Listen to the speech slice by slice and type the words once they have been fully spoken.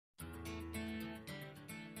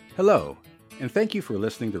Hello, and thank you for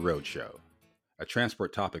listening to Roadshow, a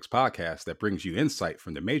Transport Topics podcast that brings you insight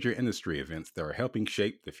from the major industry events that are helping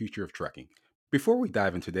shape the future of trucking. Before we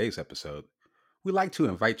dive into today's episode, we'd like to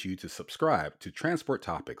invite you to subscribe to Transport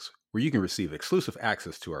Topics, where you can receive exclusive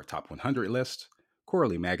access to our top 100 list,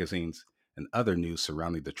 quarterly magazines, and other news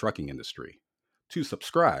surrounding the trucking industry. To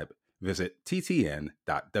subscribe, visit ttn.ws/tt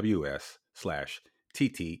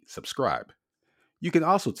subscribe. You can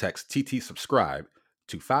also text TT subscribe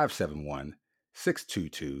to 571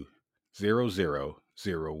 622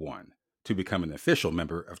 0001 to become an official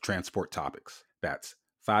member of Transport Topics. That's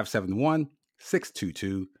 571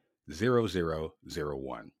 622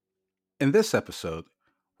 0001. In this episode,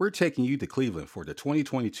 we're taking you to Cleveland for the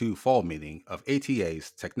 2022 fall meeting of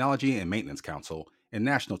ATA's Technology and Maintenance Council and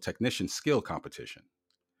National Technician Skill Competition.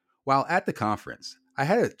 While at the conference, I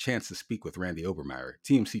had a chance to speak with Randy Obermeyer,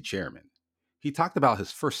 TMC chairman. He talked about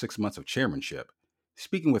his first 6 months of chairmanship,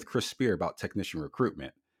 speaking with Chris Spear about technician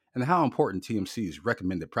recruitment, and how important TMC's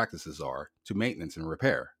recommended practices are to maintenance and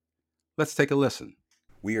repair. Let's take a listen.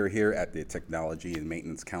 We are here at the Technology and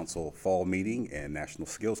Maintenance Council Fall Meeting and National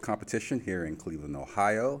Skills Competition here in Cleveland,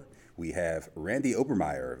 Ohio. We have Randy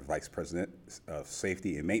Obermeyer, Vice President of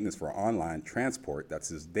Safety and Maintenance for Online Transport. That's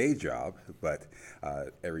his day job, but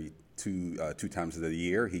every two times of the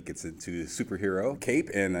year he gets into the superhero cape,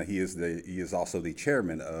 and he is also the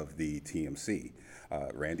chairman of the TMC.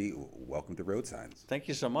 Randy, welcome to Road Signs. Thank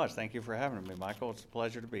you so much. Thank you for having me, Michael. It's a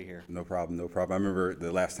pleasure to be here. No problem. I remember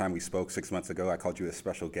the last time we spoke 6 months ago. I called you a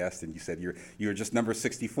special guest, and you said you're just number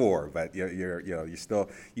 64, but you're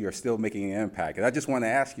still making an impact. And I just want to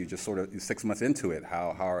ask you, just sort of 6 months into it,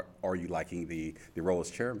 how are you liking the role as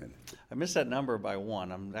chairman? I missed that number by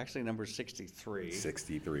one. I'm actually number 63.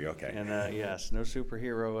 63, okay. And yes, no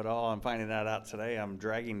superhero at all. I'm finding that out today. I'm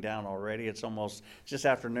dragging down already. It's just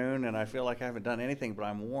afternoon, and I feel like I haven't done anything, but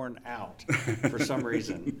I'm worn out for some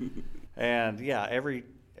reason. And yeah, every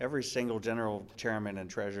single general chairman and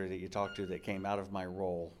treasurer that you talk to that came out of my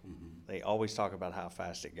role, they always talk about how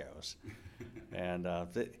fast it goes. And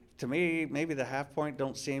to me, maybe the half point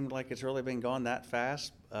don't seem like it's really been going that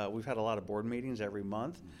fast. We've had a lot of board meetings every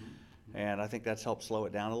month. And I think that's helped slow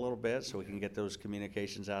it down a little bit so we can get those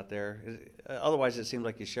communications out there. Otherwise, it seems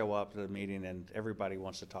like you show up to the meeting and everybody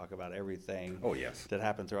wants to talk about everything that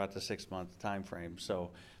happened throughout the 6-month time frame.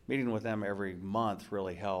 So meeting with them every month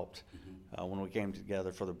really helped. When we came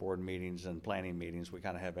together for the board meetings and planning meetings, we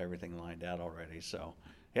kind of have everything lined out already. So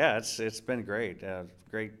yeah, it's been great.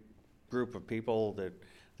 Great group of people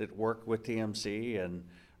that work with TMC, and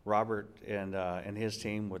Robert and his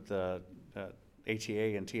team with the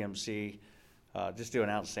ATA and TMC just do an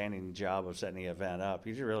outstanding job of setting the event up.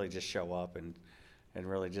 You really just show up and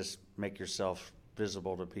really just make yourself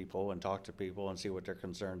visible to people and talk to people and see what their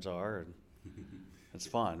concerns are. And it's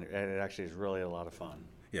fun. It actually is really a lot of fun.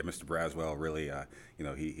 Yeah, Mr. Braswell really,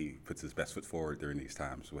 he puts his best foot forward during these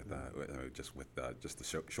times with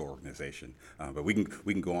the show organization. But we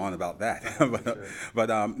can go on about that. but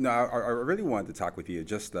no, I really wanted to talk with you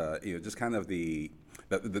just kind of the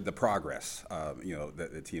progress,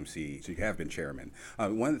 the TMC. So you have been chairman.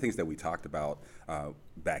 One of the things that we talked about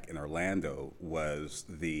back in Orlando was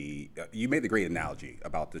you made the great analogy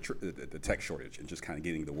about the tech shortage and just kind of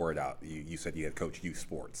getting the word out. You said you had coached youth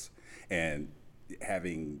sports and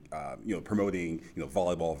having promoting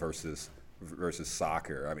volleyball versus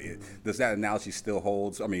soccer. I mean, does that analogy still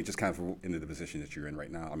holds? I mean, just kind of into the position that you're in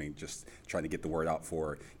right now. I mean, just trying to get the word out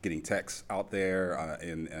for getting techs out there,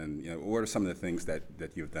 and what are some of the things that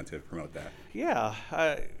you've done to promote that? Yeah,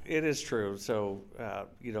 it is true. So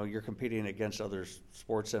you're competing against other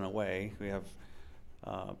sports in a way. We have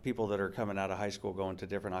people that are coming out of high school going to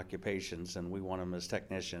different occupations, and we want them as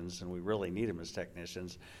technicians, and we really need them as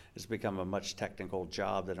technicians. It's become a much technical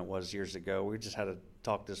job than it was years ago. We just had a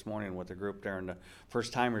talk this morning with a group during the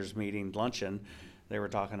first timers meeting luncheon. They were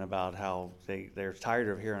talking about how they're tired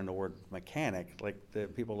of hearing the word mechanic, like the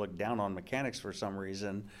people look down on mechanics for some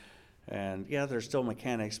reason. And yeah, they're still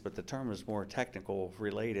mechanics, but the term is more technical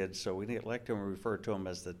related, so we like to refer to them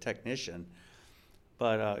as the technician.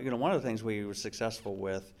 But one of the things we were successful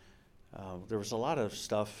with, there was a lot of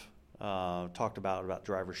stuff talked about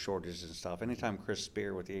driver shortages and stuff. Anytime Chris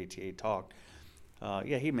Spear with the ATA talked,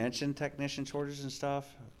 he mentioned technician shortages and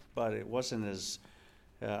stuff, but it wasn't as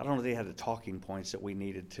I don't know if they had the talking points that we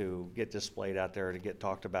needed to get displayed out there to get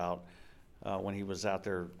talked about when he was out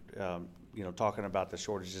there, talking about the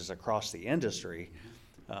shortages across the industry.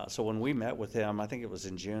 So when we met with him, I think it was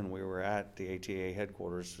in June, we were at the ATA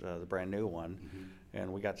headquarters, the brand new one,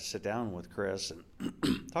 and we got to sit down with Chris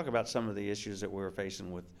and talk about some of the issues that we were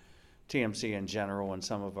facing with TMC in general and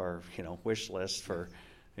some of our, wish lists for,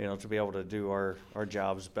 to be able to do our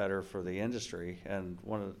jobs better for the industry. And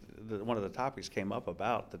one of the topics came up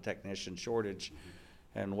about the technician shortage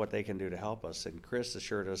and what they can do to help us. And Chris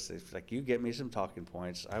assured us, if like you get me some talking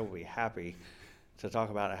points, I will be happy to talk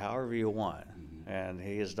about it however you want. And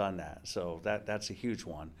he has done that. So that's a huge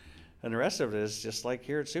one. And the rest of it is just like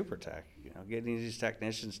here at SuperTech, getting these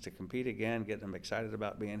technicians to compete again, getting them excited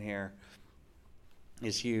about being here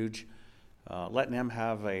is huge. Letting them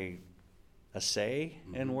have a say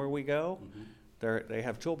in where we go. They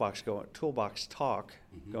have toolbox talk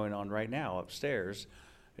going on right now upstairs.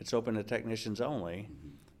 It's open to technicians only.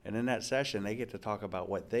 And in that session, they get to talk about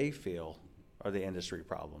what they feel are the industry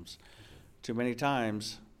problems. Too many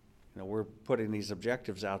times, we're putting these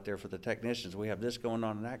objectives out there for the technicians. We have this going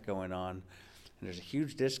on and that going on. And there's a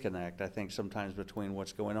huge disconnect, I think, sometimes between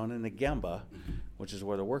what's going on in the Gemba, which is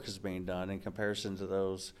where the work is being done, in comparison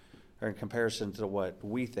to what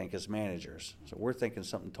we think as managers. So we're thinking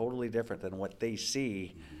something totally different than what they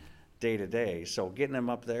see day to day. So getting them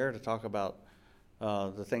up there to talk about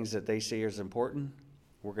the things that they see as important,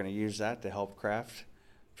 we're going to use that to help craft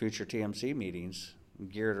future TMC meetings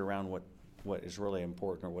geared around what is really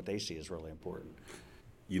important or what they see as really important.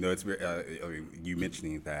 It's you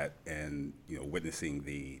mentioning that and witnessing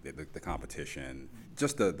the competition,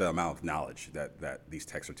 just the amount of knowledge that these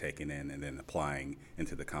techs are taking in and then applying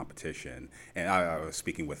into the competition. And I was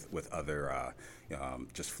speaking with other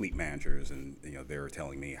just fleet managers, and they were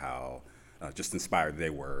telling me how just inspired they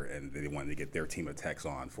were, and they wanted to get their team of techs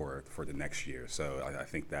on for the next year. So I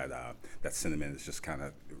think that that sentiment is just kind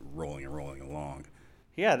of rolling along.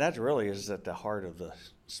 Yeah, that really is at the heart of the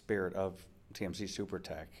spirit of TMC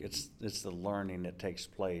SuperTech. It's the learning that takes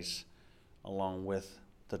place along with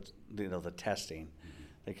the testing.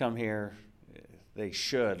 They come here, they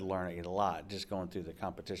should learn a lot just going through the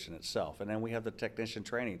competition itself. And then we have the technician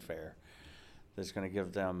training fair that's going to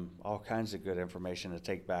give them all kinds of good information to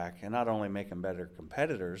take back and not only make them better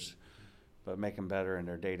competitors, but make them better in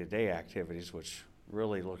their day-to-day activities, which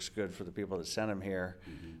really looks good for the people that sent them here,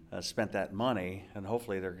 spent that money, and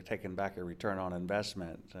hopefully they're taking back a return on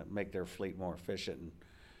investment to make their fleet more efficient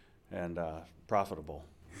and profitable.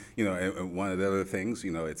 And one of the other things,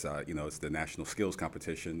 it's the national skills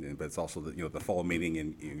competition, but it's also the fall meeting,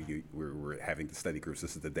 and we're having the study groups.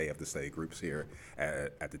 This is the day of the study groups here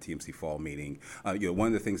at the TMC fall meeting. One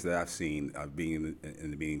of the things that I've seen being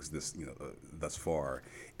in the meetings thus far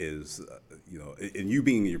is, and you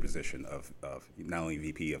being in your position of not only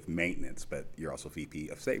VP of maintenance, but you're also VP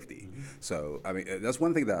of safety. So that's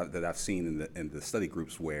one thing that I've seen in the study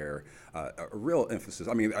groups where a real emphasis.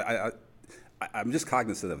 I'm just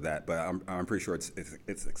cognizant of that, but I'm pretty sure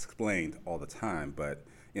it's explained all the time. But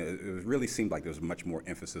it really seemed like there was much more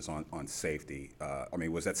emphasis on safety.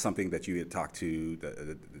 Was that something that you had talked to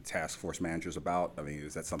the task force managers about?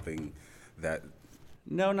 Is that something that?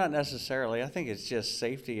 No, not necessarily. I think it's just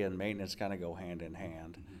safety and maintenance kind of go hand in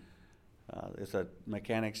hand. If the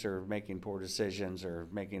mechanics are making poor decisions or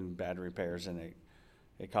making bad repairs and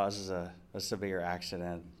it causes a severe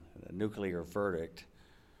accident, a nuclear verdict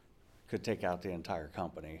could take out the entire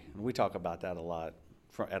company. And we talk about that a lot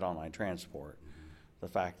at Online Transport. The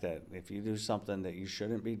fact that if you do something that you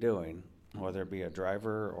shouldn't be doing, whether it be a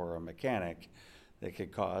driver or a mechanic, that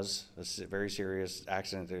could cause a very serious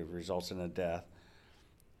accident that results in a death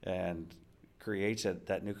and creates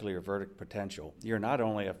that nuclear verdict potential. You're not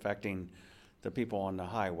only affecting the people on the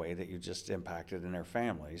highway that you just impacted and their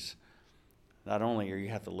families, not only are you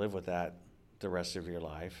have to live with that the rest of your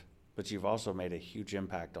life, but you've also made a huge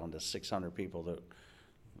impact on the 600 people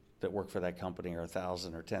that work for that company, or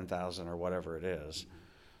 1,000 or 10,000 or whatever it is.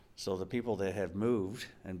 So the people that have moved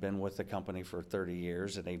and been with the company for 30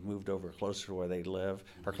 years and they've moved over closer to where they live,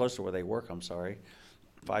 or closer to where they work,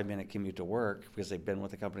 5-minute commute to work because they've been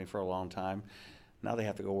with the company for a long time. Now they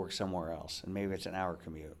have to go work somewhere else, and maybe it's an hour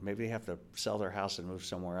commute. Maybe they have to sell their house and move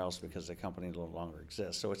somewhere else because the company no longer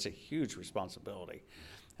exists. So it's a huge responsibility.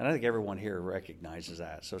 And I think everyone here recognizes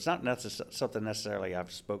that. So it's not something necessarily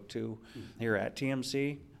I've spoke to here at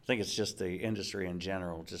TMC. I think it's just the industry in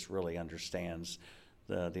general just really understands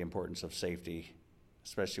the importance of safety,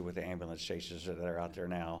 especially with the ambulance chasers that are out there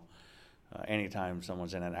now. Anytime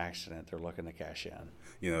someone's in an accident, they're looking to cash in.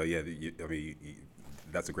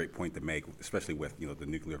 That's a great point to make, especially with the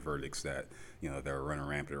nuclear verdicts that that are running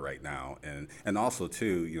rampant right now, and also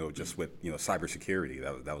too just with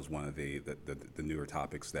cybersecurity. That was one of the newer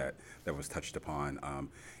topics that was touched upon.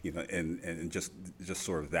 And just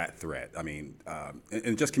sort of that threat.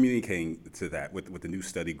 And just communicating to that with the new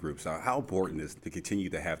study groups. How important is to continue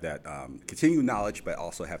to have that continued knowledge, but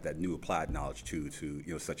also have that new applied knowledge too.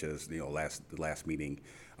 To such as the last meeting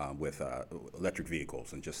with electric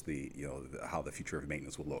vehicles and just how the future of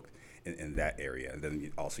maintenance will look in that area. And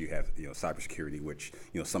then also you have cybersecurity, which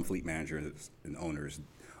some fleet managers and owners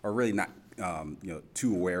are really not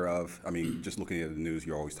too aware of. I mean, just looking at the news,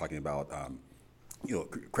 you're always talking about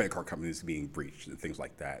credit card companies being breached and things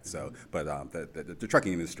like that. So, but the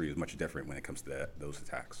trucking industry is much different when it comes to those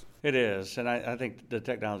attacks. It is, and I think the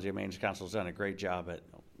Technology and Maintenance Council has done a great job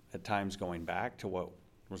at times going back to what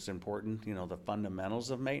was important, the fundamentals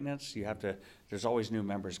of maintenance. There's always new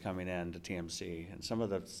members coming in to TMC, and some of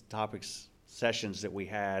the topics, sessions that we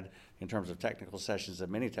had in terms of technical sessions, the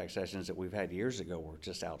mini tech sessions that we've had years ago were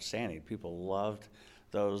just outstanding. People loved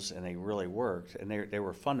those, and they really worked, and they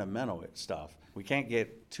were fundamental stuff. We can't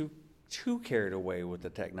get too carried away with the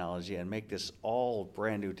technology and make this all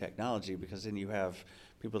brand new technology, because then you have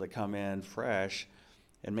people that come in fresh,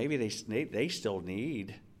 and maybe they still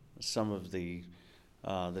need some of the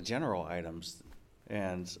general items,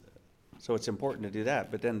 and so it's important to do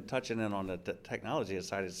that. But then touching in on the technology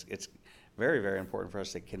side, it's very, very important for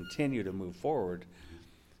us to continue to move forward.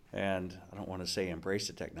 And I don't want to say embrace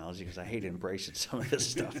the technology, because I hate embracing some of this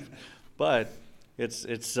stuff, but it's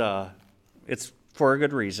for a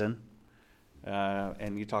good reason.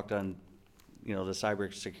 And you talked on, the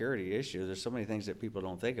cybersecurity issue. There's so many things that people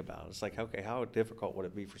don't think about. It's like, okay, how difficult would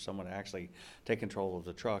it be for someone to actually take control of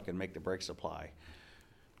the truck and make the brake supply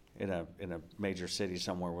in a major city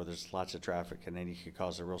somewhere where there's lots of traffic, and then you could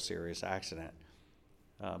cause a real serious accident.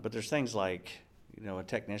 But there's things like, a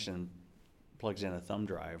technician plugs in a thumb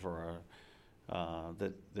drive or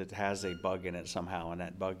that has a bug in it somehow, and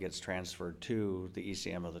that bug gets transferred to the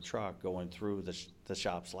ECM of the truck going through the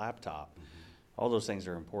shop's laptop. Mm-hmm. All those things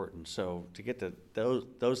are important. So to get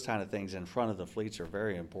those kind of things in front of the fleets are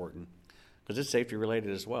very important, because it's safety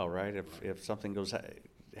related as well, right? If something goes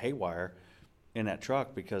haywire in that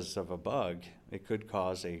truck because of a bug, it could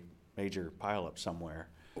cause a major pileup somewhere.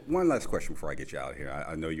 One last question before I get you out of here.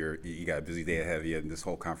 I know you got a busy day ahead of you, and this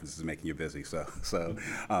whole conference is making you busy. So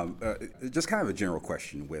just kind of a general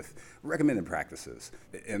question with recommended practices.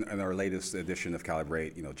 In our latest edition of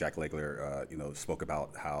Calibrate, Jack Legler, spoke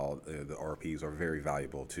about how the RPs are very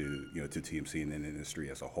valuable to TMC and the industry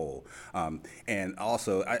as a whole. And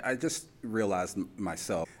also, I just realized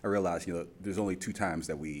myself. There's only 2 times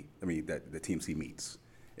that the TMC meets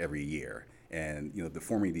every year. And the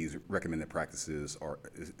forming these recommended practices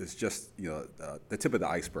is just the tip of the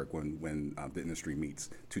iceberg when the industry meets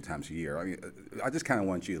 2 times a year. I mean, I just kind of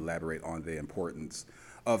want you to elaborate on the importance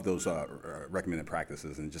of those recommended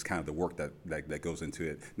practices and just kind of the work that goes into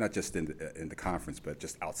it, not just in the conference, but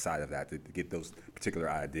just outside of that, to get those particular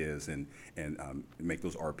ideas and make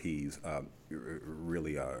those RPs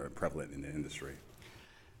really prevalent in the industry.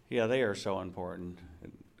 Yeah, they are so important.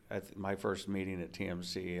 My first meeting at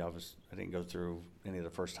TMC, I didn't go through any of the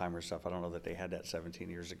first-timer stuff. I don't know that they had that 17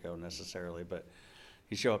 years ago necessarily, but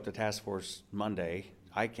you show up to task force Monday.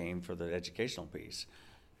 I came for the educational piece,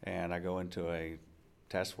 and I go into a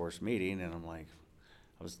task force meeting, and I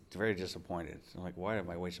was very disappointed. I'm like, why am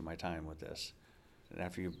I wasting my time with this? And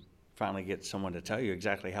after you finally get someone to tell you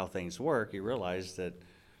exactly how things work, you realize that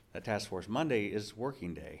task force Monday is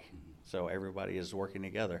working day, so everybody is working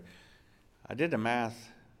together. I did the math.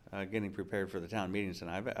 Getting prepared for the town meetings,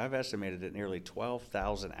 and I've estimated that nearly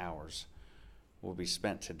 12,000 hours will be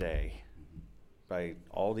spent today by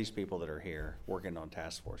all these people that are here working on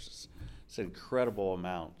task forces. It's an incredible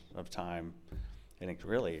amount of time and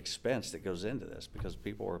really expense that goes into this, because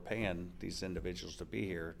people are paying these individuals to be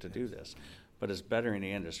here to do this, but it's bettering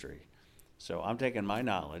the industry. So I'm taking my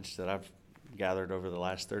knowledge that I've gathered over the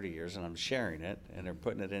last 30 years, and I'm sharing it, and they're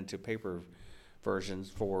putting it into paper versions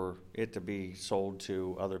for it to be sold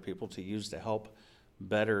to other people to use to help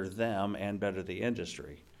better them and better the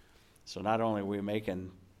industry. So not only are we making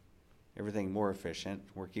everything more efficient,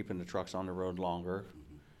 we're keeping the trucks on the road longer.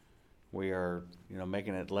 We are,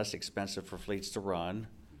 making it less expensive for fleets to run.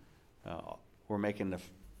 We're making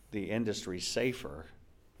the industry safer.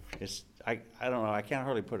 I don't know. I can't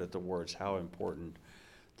hardly put it to words how important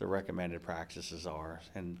the recommended practices are.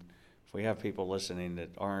 And if we have people listening that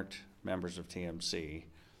aren't members of TMC,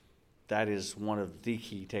 that is one of the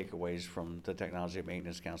key takeaways from the Technology and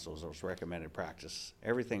Maintenance Council, is those recommended practices.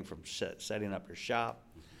 Everything from setting up your shop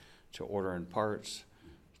to ordering parts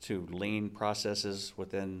to lean processes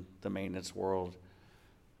within the maintenance world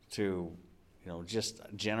to just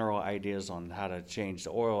general ideas on how to change the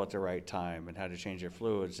oil at the right time and how to change your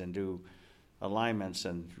fluids and do alignments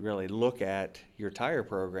and really look at your tire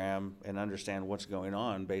program and understand what's going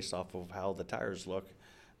on based off of how the tires look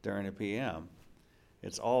during a PM.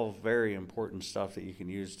 It's all very important stuff that you can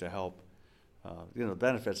use to help. The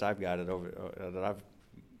benefits I've got that I've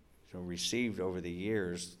received over the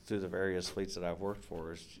years through the various fleets that I've worked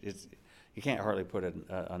for it's you can't hardly put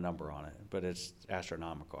a number on it, but it's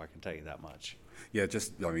astronomical. I can tell you that much. Yeah,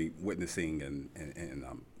 just witnessing and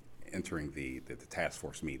entering the task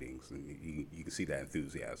force meetings, and you can see that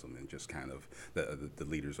enthusiasm and just kind of the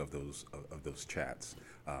leaders of those chats,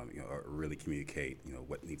 really communicate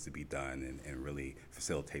what needs to be done and really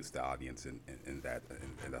facilitates the audience in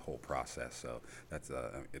the whole process. So that's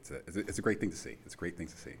it's a great thing to see. It's a great thing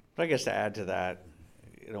to see. But I guess to add to that,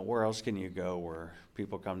 where else can you go where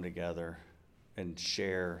people come together and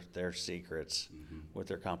share their secrets with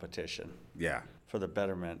their competition? Yeah. For the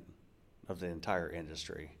betterment of the entire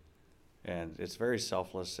industry. And it's very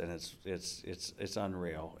selfless, and it's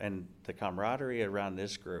unreal. And the camaraderie around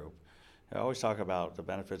this group, I always talk about the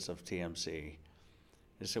benefits of TMC.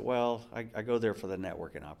 They say, well, I go there for the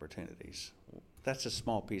networking opportunities. That's a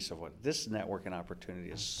small piece of what this networking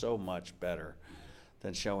opportunity is. So much better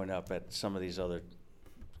than showing up at some of these other.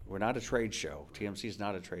 We're not a trade show. TMC is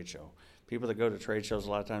not a trade show. People that go to trade shows a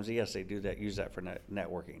lot of times, yes, they do that, use that for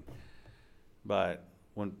networking. But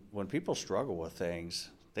when people struggle with things,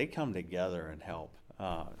 they come together and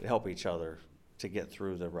help each other to get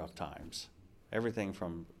through the rough times. Everything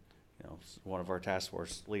from, one of our task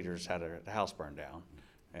force leaders had a house burned down,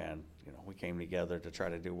 and we came together to try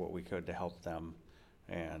to do what we could to help them.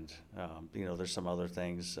 And there's some other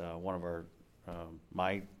things. One of our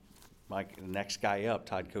my next guy up,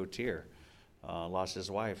 Todd Cotier, lost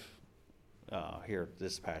his wife here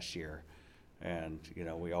this past year, and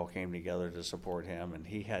we all came together to support him, and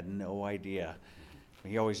he had no idea.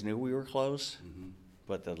 He always knew we were close,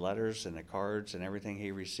 but the letters and the cards and everything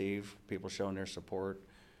he received, people showing their support,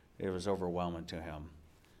 it was overwhelming to him.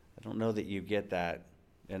 I don't know that you get that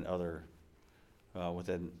in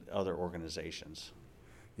within other organizations.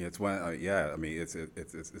 Yeah, it's one. It's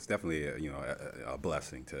definitely a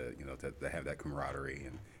blessing to to have that camaraderie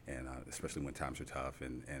and especially when times are tough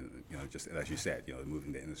and just as you said,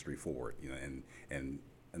 moving the industry forward,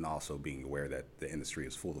 and also being aware that the industry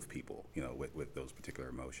is full of people, with those particular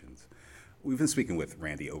emotions. We've been speaking with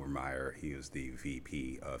Randy Obermeyer. He is the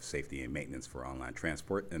VP of Safety and Maintenance for Online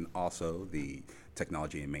Transport and also the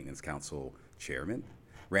Technology and Maintenance Council Chairman.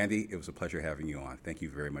 Randy, it was a pleasure having you on. Thank you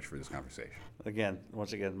very much for this conversation.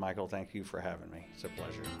 Once again, Michael, thank you for having me. It's a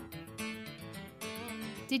pleasure.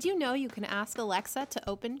 Did you know you can ask Alexa to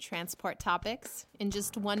open Transport Topics? In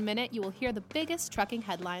just 1 minute, you will hear the biggest trucking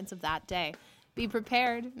headlines of that day. Be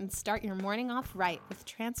prepared and start your morning off right with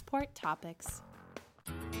Transport Topics.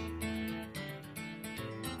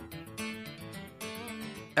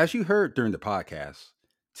 As you heard during the podcast,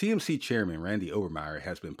 TMC Chairman Randy Obermeyer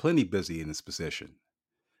has been plenty busy in this position.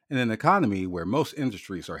 In an economy where most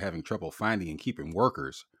industries are having trouble finding and keeping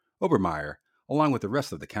workers, Obermeyer, along with the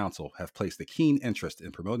rest of the council, have placed a keen interest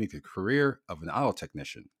in promoting the career of an auto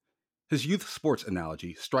technician. His youth sports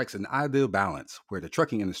analogy strikes an ideal balance where the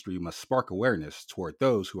trucking industry must spark awareness toward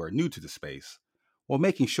those who are new to the space, while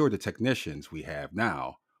making sure the technicians we have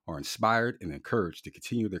now are inspired and encouraged to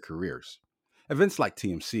continue their careers. Events like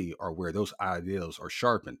TMC are where those ideals are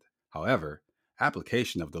sharpened. However,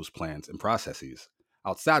 application of those plans and processes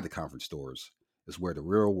outside the conference doors is where the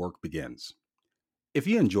real work begins. If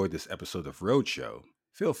you enjoyed this episode of Roadshow,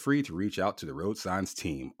 feel free to reach out to the Road Signs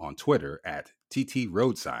team on Twitter at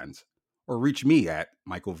TTRoadSigns or reach me at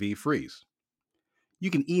Michael V. Freeze. You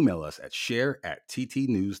can email us at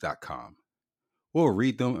share@ttnews.com. We'll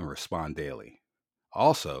read them and respond daily.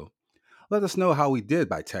 Also, let us know how we did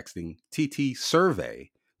by texting TT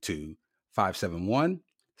Survey to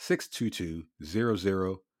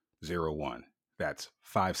 571-622-0001. That's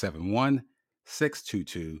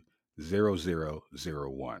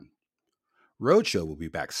 571-622-0001. Roadshow will be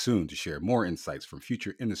back soon to share more insights from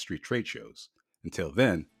future industry trade shows. Until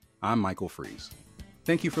then, I'm Michael Freeze.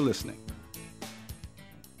 Thank you for listening.